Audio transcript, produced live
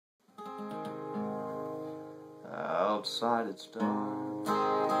outside it's dark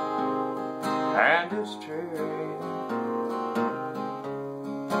and it's dreary,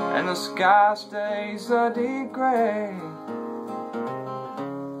 and the sky stays a deep gray.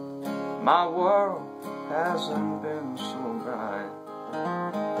 My world hasn't been so bright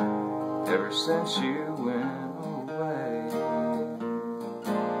ever since you went away.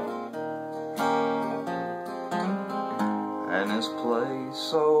 And this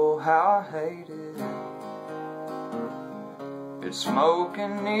place, oh how I hate it. It's smoke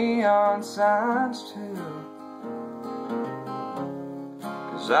and neon signs too,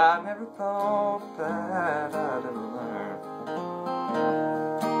 'cause I never thought that I'd ever learn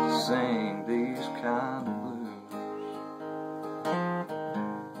to sing these kind of blues.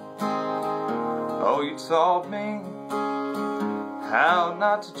 Oh, you taught me how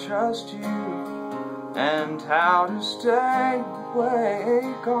not to trust you and how to stay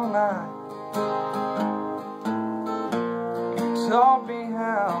awake all night. You taught me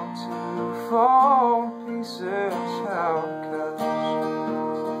how to fall to pieces, how to cut,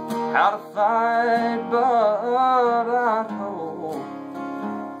 how to fight, but I'd hope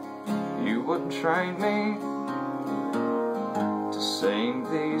you wouldn't train me to sing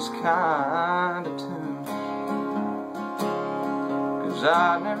these kind of tunes, 'cause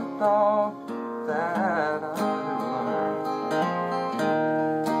I never thought that I'd ever learn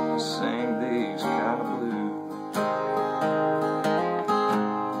to sing these kind of blues.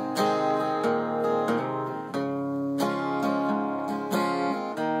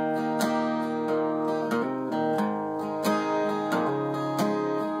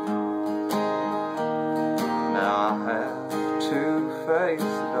 Now I have to face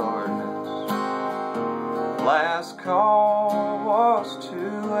the darkness. Last call was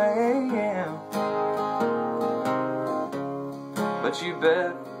 2 a.m. But you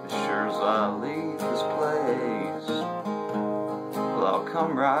bet, as sure as I leave this place, well, I'll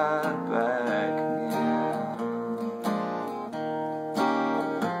come right back again.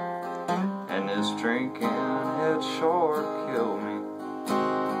 And this drinking, it sure killed me,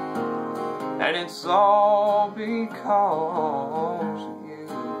 and it's all because of you.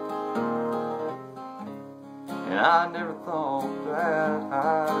 And I never thought that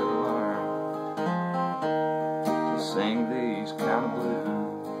I'd learn to sing these kind of blues.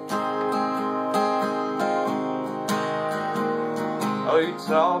 Oh, you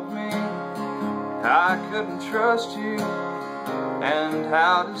taught me how I couldn't trust you and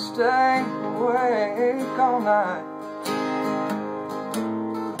how to stay awake all night.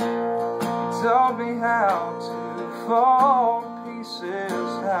 You taught me how to fall to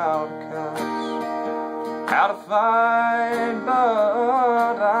pieces, how to cut, how to fight,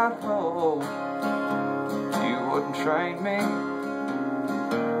 but I'd hope you wouldn't train me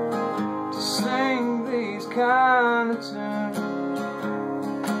to sing these kind of tunes,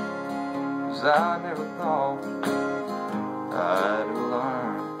 'cause I never thought I'd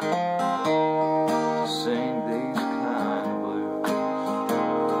learn to sing these kind of blues.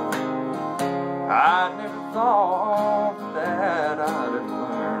 I never thought that I'd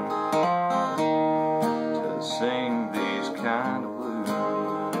learn to sing these kind of blues.